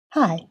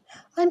Hi,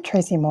 I'm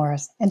Tracy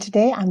Morris, and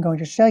today I'm going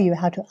to show you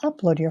how to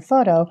upload your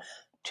photo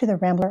to the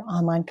Rambler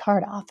online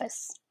card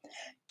office.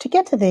 To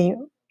get to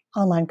the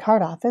online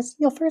card office,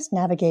 you'll first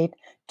navigate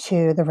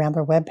to the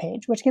Rambler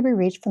webpage, which can be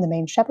reached from the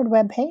main Shepherd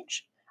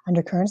webpage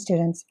under Current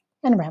Students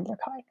and Rambler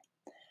Card.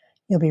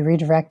 You'll be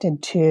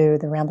redirected to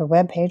the Rambler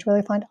webpage where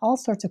you'll find all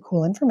sorts of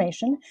cool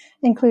information,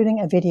 including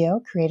a video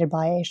created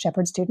by a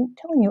Shepherd student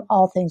telling you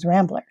all things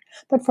Rambler.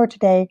 But for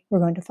today, we're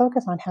going to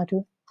focus on how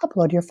to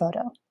upload your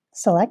photo.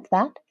 Select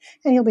that,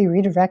 and you'll be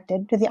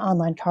redirected to the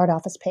online card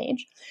office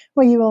page,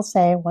 where you will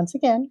say, once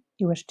again,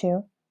 you wish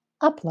to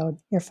upload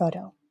your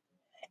photo.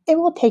 It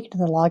will take you to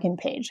the login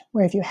page,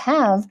 where if you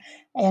have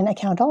an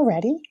account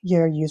already,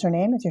 your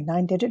username is your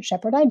 9-digit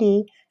Shepherd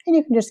ID, and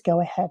you can just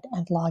go ahead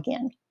and log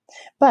in.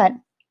 But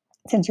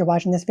since you're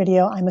watching this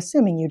video, I'm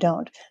assuming you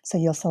don't. So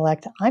you'll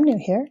select I'm new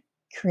here,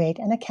 create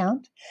an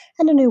account,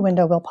 and a new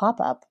window will pop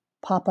up.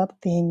 Pop-up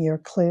being your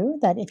clue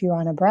that if you're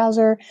on a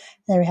browser,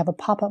 there you have a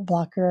pop-up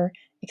blocker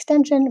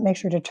extension. Make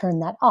sure to turn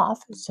that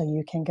off so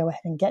you can go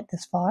ahead and get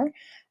this far.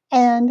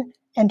 And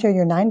enter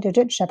your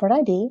 9-digit Shepherd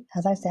ID.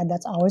 As I said,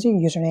 that's always your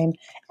username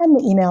and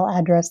the email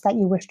address that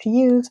you wish to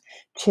use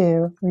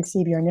to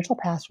receive your initial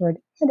password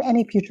and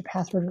any future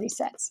password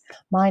resets.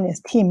 Mine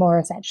is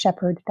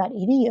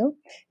tmorris@shepherd.edu.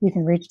 You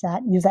can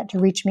use that to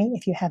reach me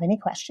if you have any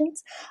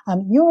questions.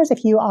 Yours,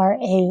 if you are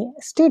a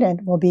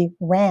student, will be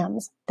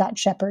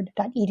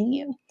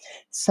rams.shepherd.edu.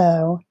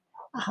 So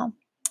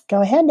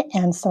go ahead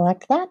and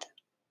select that.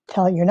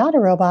 Tell it you're not a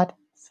robot,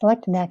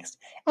 select next,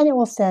 and it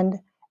will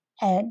send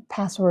a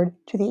password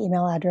to the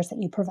email address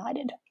that you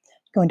provided. I'm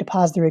going to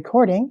pause the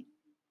recording,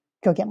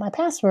 go get my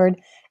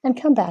password,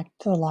 and come back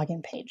to the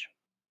login page.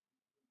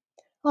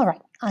 All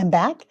right, I'm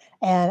back,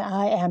 and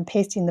I am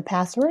pasting the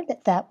password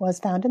that was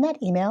found in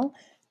that email.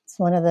 It's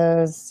one of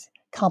those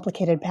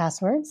complicated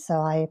passwords, so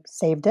I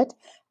saved it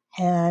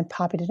and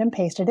copied it and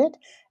pasted it.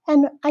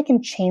 And I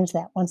can change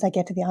that once I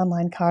get to the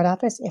online card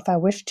office if I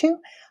wish to.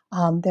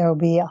 There will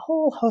be a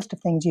whole host of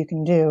things you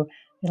can do.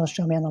 It'll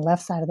show me on the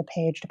left side of the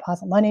page,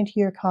 deposit money into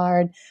your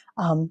card,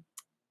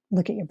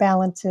 look at your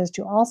balances,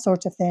 do all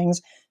sorts of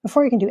things.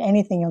 Before you can do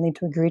anything, you'll need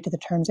to agree to the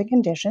terms and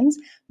conditions.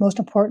 Most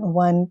important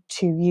one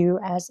to you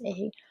as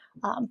a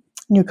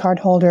new card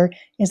holder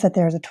is that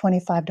there's a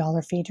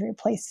 $25 fee to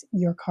replace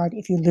your card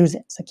if you lose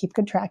it. So keep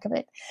good track of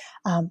it.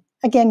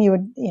 Again,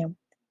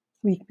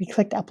 we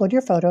clicked upload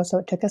your photo, so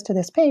it took us to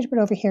this page, but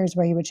over here is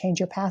where you would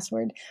change your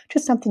password to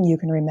something you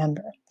can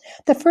remember.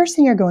 The first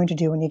thing you're going to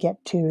do when you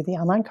get to the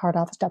online card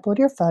office to upload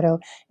your photo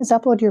is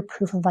upload your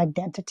proof of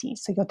identity.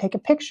 So you'll take a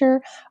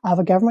picture of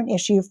a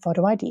government-issued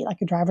photo ID, like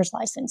your driver's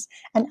license,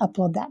 and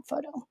upload that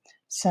photo.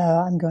 So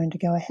I'm going to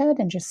go ahead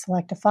and just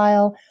select a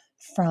file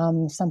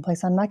from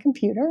someplace on my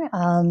computer.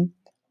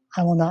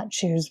 I will not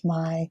choose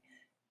my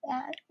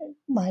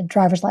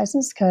driver's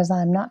license because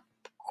I'm not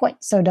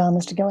quite so dumb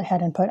as to go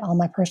ahead and put all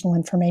my personal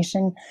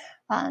information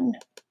on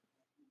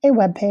a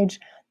web page,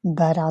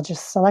 but I'll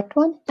just select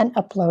one and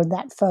upload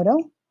that photo.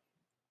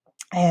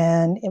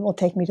 And it will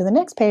take me to the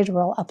next page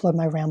where I'll upload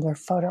my Rambler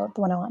photo,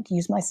 the one I want to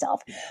use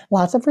myself.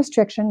 Lots of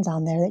restrictions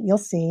on there that you'll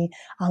see.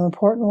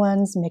 Important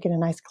ones, make it a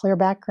nice clear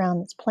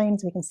background that's plain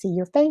so we can see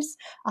your face.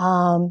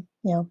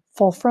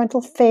 Full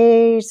frontal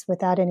face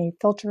without any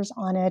filters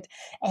on it.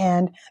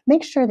 And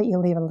make sure that you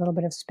leave a little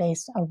bit of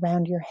space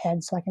around your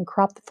head so I can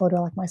crop the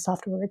photo like my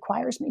software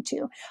requires me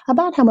to.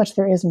 About how much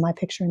there is in my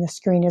picture in the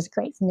screen is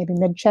great. From maybe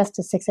mid-chest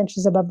to 6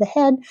 inches above the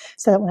head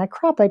so that when I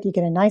crop it, you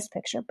get a nice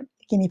picture. But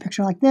give me a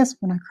picture like this.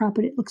 When I crop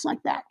it, it looks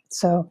like that.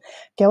 So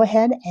go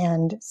ahead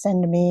and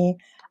send me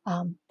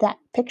that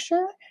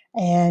picture,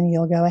 and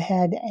you'll go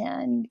ahead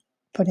and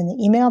put in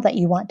the email that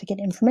you want to get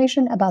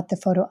information about the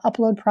photo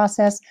upload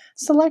process.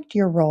 Select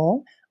your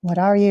role. What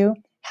are you?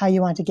 How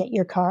you want to get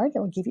your card. It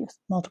will give you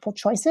multiple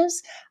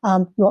choices.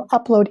 You'll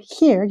upload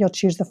here. You'll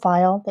choose the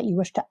file that you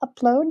wish to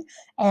upload,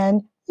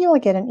 and you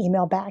will get an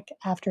email back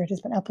after it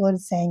has been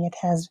uploaded saying it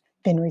has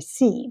been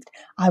received.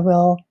 I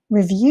will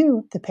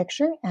review the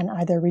picture and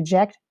either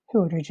reject,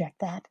 who would reject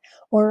that,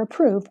 or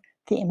approve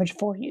the image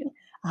for you.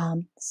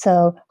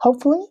 So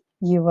hopefully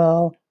you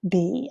will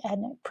be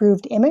an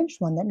approved image,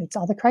 one that meets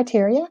all the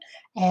criteria,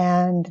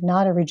 and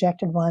not a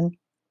rejected one.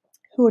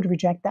 Who would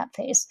reject that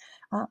face?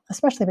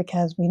 Especially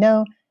because we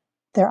know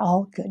they're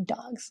all good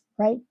dogs,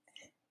 right?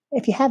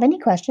 If you have any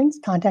questions,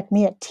 contact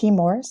me at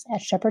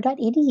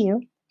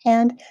tmorris@shepherd.edu,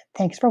 and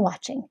thanks for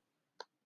watching.